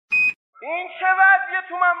این چه وضعیه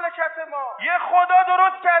تو مملکت ما؟ یه خدا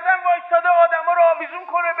درست کردن وایستاده آدما رو آویزون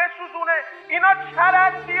کنه بسوزونه. اینا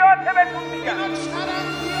چرندیاته بهتون میگن.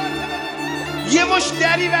 یه مش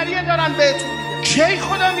دریوریه دارن بهتون میگن. کی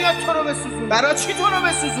خدا میاد تو رو بسوزونه؟ برای چی تو رو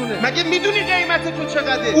بسوزونه؟ مگه میدونی قیمت تو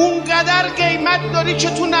چقدره؟ اونقدر قیمت داری که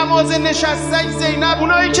تو نماز نشستک زینب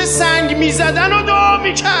اونایی که سنگ میزدن و دعا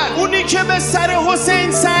میکرد، اونی که به سر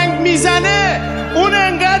حسین سنگ میزنه اون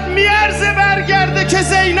انقدر میارزه برگرده که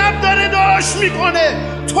زینب داره دعاش میکنه.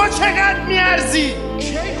 تو چقدر میارزی؟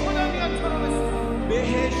 کی خدا میاد تو رو بسوزونه؟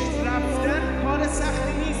 بهشت رفتن کار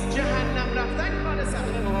سختی نیست، جهنم رفتن کار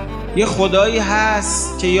سختی. یه خدایی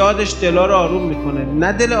هست که یادش دلا رو آروم میکنه،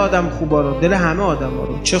 نه دل آدم خوبا رو، دل همه آدما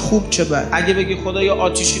رو، چه خوب چه بد. اگه بگی خدا یه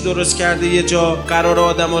آتیشی درست کرده یه جا قرار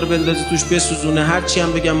آدما رو بندازه توش بسوزونه، هر چی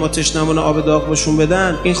هم بگم ما تشنمون آب داغ بهشون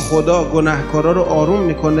بدن، این خدا گناهکارا رو آروم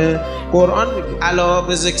میکنه. قرآن میگه الا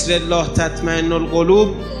به ذکر الله تطمئن القلوب،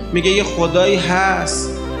 میگه یه خدایی هست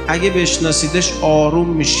اگه بشناسیدش آروم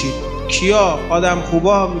میشید. کیا؟ آدم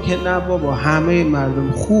خوبا؟ میگه نه بابا، همه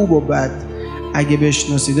مردم خوب و بد اگه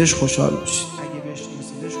بشناسیدش خوشحال بشید. اگه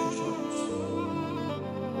بشناسیدش خوشحال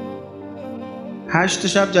بشید. 8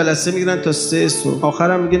 شب جلسه میگیرن تا 3 صبح،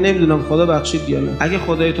 آخرم میگه نمیدونم خدا بخشید یا نه. اگه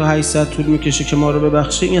خدای تو 8 ساعت طول میکشه که ما رو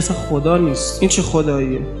ببخشه، این اصلا خدا نیست. این چه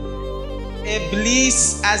خداییه؟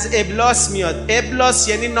 ابلیس از ابلاس میاد. ابلاس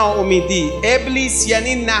یعنی ناامیدی، ابلیس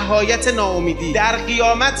یعنی نهایت ناامیدی. در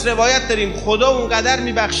قیامت روایت داریم خدا اونقدر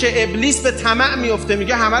میبخشه ابلیس به طمع میفته،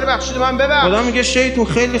 میگه همه رو بخشیده من ببخش. خدا میگه شیطون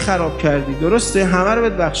خیلی خراب کردی، درسته همه رو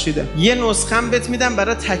بهت بخشیدم، یه نسخه بهت میدم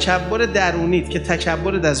برای تکبر درونیت که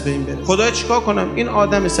تکبرت از بین بره. خدا چیکار کنم؟ این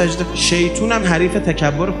آدم سجده، شیطونم حریف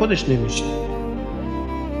تکبر خودش نمیشه.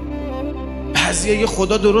 بعضیا یه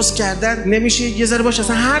خدا درست کردن نمیشه یه ذره باش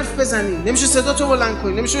اصلا حرف بزنی، نمیشه صدا تو بلند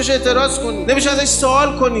کنی، نمیشه بهش اعتراض کنی، نمیشه ازش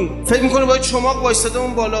سوال کنی، فکر میکنه باید چماق وایساده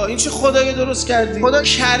اون بالا. این چه خدایی درست کردی؟ خدا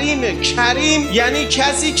کریمه. کریم یعنی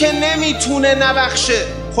کسی که نمیتونه نبخشه.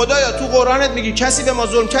 خدایا تو قرآنت میگی کسی به ما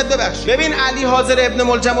ظلم کرد ببخش. ببین علی حاضر ابن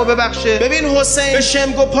ملجم رو ببخشه، ببین حسین به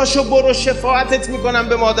شم گفت پاشو برو شفاعتت میکنم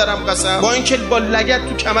به مادرم قسم، با اینکه با لگد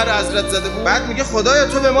تو کمر حضرت زده بود. بعد میگه خدایا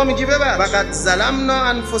تو به ما میگی ببخش. فقط ظلمنا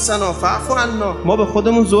انفسنا فاعف عنا، ما به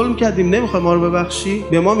خودمون ظلم کردیم نمیخوای ما رو ببخشی؟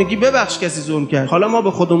 به ما میگی ببخش کسی ظلم کرد، حالا ما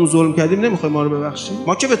به خودمون ظلم کردیم نمیخوای ما رو ببخشی؟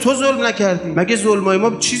 ما که به تو ظلم نکردیم، مگه ظلمای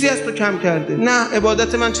ما چیزی از تو کم کرده؟ نه،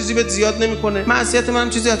 عبادت من چیزی بهت زیاد نمیکنه، معصیت من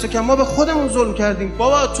چیزی از تو کم. ما به خودمون ظلم کردیم.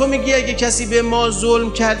 بابا تو میگی اگه کسی به ما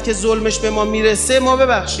ظلم کرد که ظلمش به ما میرسه ما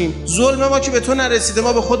ببخشیم، ظلم ما که به تو نرسیده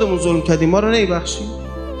ما به خودمون ظلم کردیم، ما رو نمیبخشیم.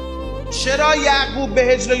 چرا یعقوب به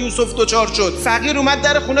هجر یوسف دچار شد؟ فقیر اومد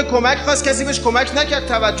در خونه کمک خواست، کسی بهش کمک نکرد،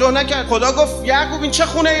 توجه نکرد. خدا گفت یعقوب این چه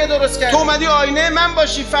خونه یه درست کرد؟ تو اومدی آینه من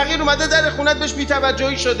باشی، فقیر اومده در خونت بهش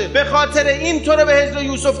بی‌توجهی شده، به خاطر این تو رو به هجر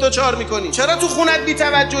یوسف دچار میکنی. چرا تو خونت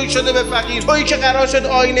بی‌توجهی شده به فقیر؟ تویی که قرار شد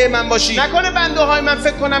آینه من باشی، نکنه بنده های من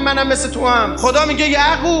فکر کنم منم مثل تو هم. خدا میگه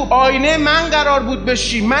یعقوب آینه من قرار بود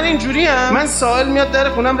بشی، من اینجوریم، من سائل میاد در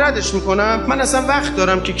خونم ردش میکنم، من اصلا وقت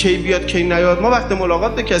دارم که کی بیاد کی نیاد، ما وقت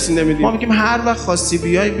ملاقات به کسی نمیدیم. ما میگیم هر وقت خواستی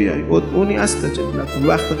بیای اونی استجب لکم،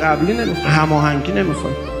 وقت قبلی نمیخواد، هماهنگی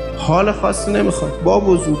نمیخواد، حال خاصی نمیخواد، با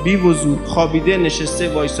وضو بی وضو، خوابیده نشسته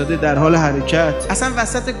وایساده در حال حرکت، اصلا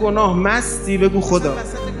وسط گناه مستی بگو خدا.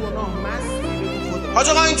 حاج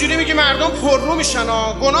آقا اینجوری میگه مردم پررو میشن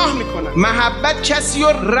ها، گناه میکنن. محبت کسی رو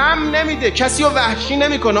رم نمیده، کسی رو وحشی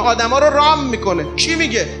نمیکنه، آدما رو رام میکنه. کی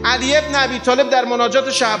میگه؟ علی ابن ابی طالب در مناجات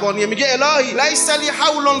شعبانیه میگه الهی لیس لی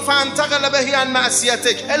حول فانتقل به عن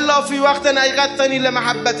معصیتک الا فی وقت نیقتنی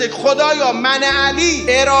لمحبتک. خدایا من علی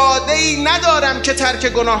اراده ای ندارم که ترک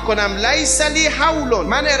گناه کنم، لیس لی حول،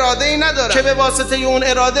 من اراده ای ندارم که به واسطه اون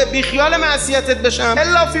اراده بی خیال معصیتت بشم،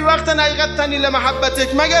 الا فی وقت نیقتنی لمحبتک،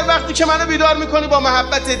 مگر وقتی که منو بیدار میکنی با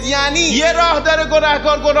محبتت. یعنی یه راه داره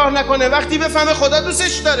گناهکار گناه نکنه، وقتی بفهمه خدا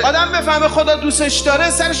دوستش داره. آدم بفهمه خدا دوستش داره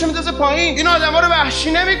سرش میندازه پایین، این آدما رو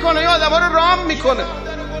وحشی نمیکنه، این آدما رو رام میکنه.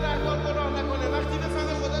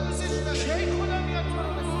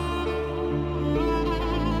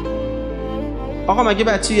 آقا مگه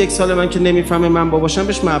بچه 1 ساله من که نمیفهمه من باباشم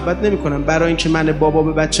بهش محبت نمیکنم؟ برای اینکه من بابا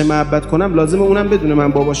به بچه محبت کنم لازمه اونم بدونه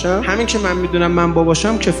من باباشم؟ همین که من میدونم من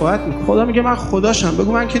باباشم کفایت میکنه. خدا میگه من خداشم،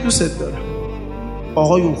 بگو من که دوستت دارم.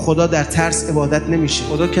 آقایون خدا در ترس عبادت نمیشه،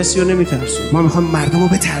 خدا کسی رو نمیترسونه. ما میخوایم مردم رو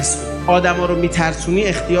بترسونیم. آدما رو میترسونی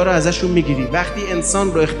اختیار رو ازشون میگیری. وقتی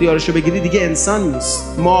انسان رو اختیارشو بگیری دیگه انسان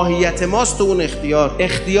نیست، ماهیت ماست تو اون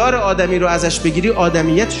اختیار آدمی رو ازش بگیری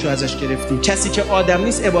آدمیتش رو ازش گرفتی. کسی که آدم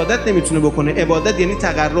نیست عبادت نمیتونه بکنه. عبادت یعنی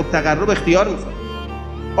تقرب اختیار میخواد.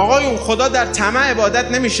 آقایون خدا در طمع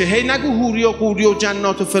عبادت نمیشه. هی نگو حوری و قوری و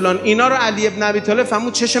جنات و فلان، اینا رو علی ابن ابی طالب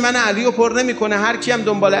فرمود چش من علی رو پر نمیکنه، هر کی هم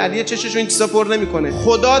دنبال علیه چشش این چیزا پر نمیکنه.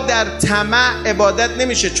 خدا در طمع عبادت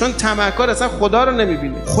نمیشه، چون طمعکار اصلا خدا رو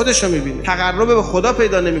نمیبینه، خودش رو میبینه. تقرب به خدا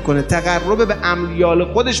پیدا نمیکنه، تقرب به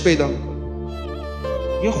امیال خودش پیدا میکنه.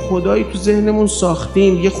 یه خدایی تو ذهنمون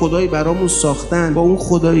ساختیم، یه خدایی برامون ساختن، با اون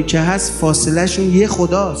خدایی که هست فاصله شون یه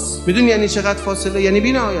خداست. میدونی یعنی چقدر فاصله؟ یعنی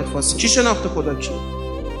بی‌نهایت فاصله. کی شناخته خدا کی؟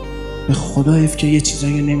 به خدا حیف که یه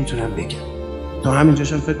چیزایی نمیتونم بگم. تا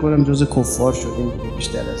همینجاشم فکر کنم جز کفار شدیم،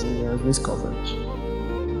 بیشتر از این نیاز نیست کافر بشیم.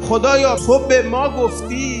 خدایا تو به ما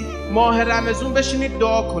گفتی ماه رمضان بشینید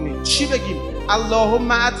دعا کنید. چی بگیم؟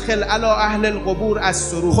 اللهم ادخل علی اهل القبور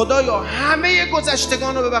السرور. خدایا همه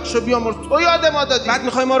گذشتگان رو ببخش و بیامرز. تو یاد ما دادی، بعد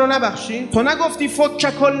میخوای ما رو نبخشی؟ تو نگفتی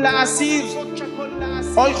فک کل اسیر؟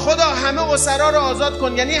 آی خدا همه اسرا رو آزاد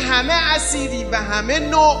کن. یعنی همه اسیری و همه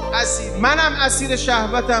نوع اسیری. منم اسیر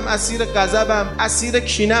شهوتم، اسیر غضبم، اسیر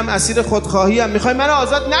کینم، اسیر خودخواهیم. میخوای منو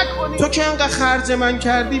آزاد نکنی؟ تو که انقدر خرج من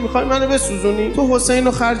کردی میخوای منو بسوزونی؟ تو حسین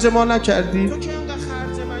رو خرج ما نکردی؟ تو که انقدر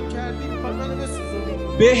خرج من کردی میخوای منو بسوزونی؟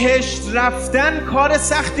 بهشت رفتن کار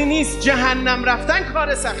سختی نیست، جهنم رفتن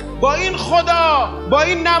کار سختی. با این خدا، با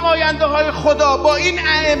این نماینده های خدا، با این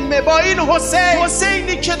ائمه، با این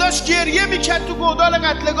حسینی که داشت گریه میکرد تو گودال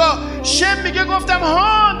قتلگاه، شب میگه گفتم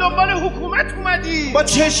ها دنبال حکومت اومدی، با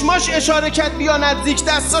چشماش اشاره کرد بیا نزدیک،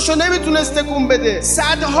 دستاشو نمیتونست تکون بده،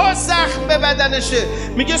 صدها زخم به بدنشه،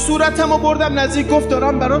 میگه صورتمو بردم نزدیک، گفت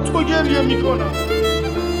دارم برای تو گریه میکنم.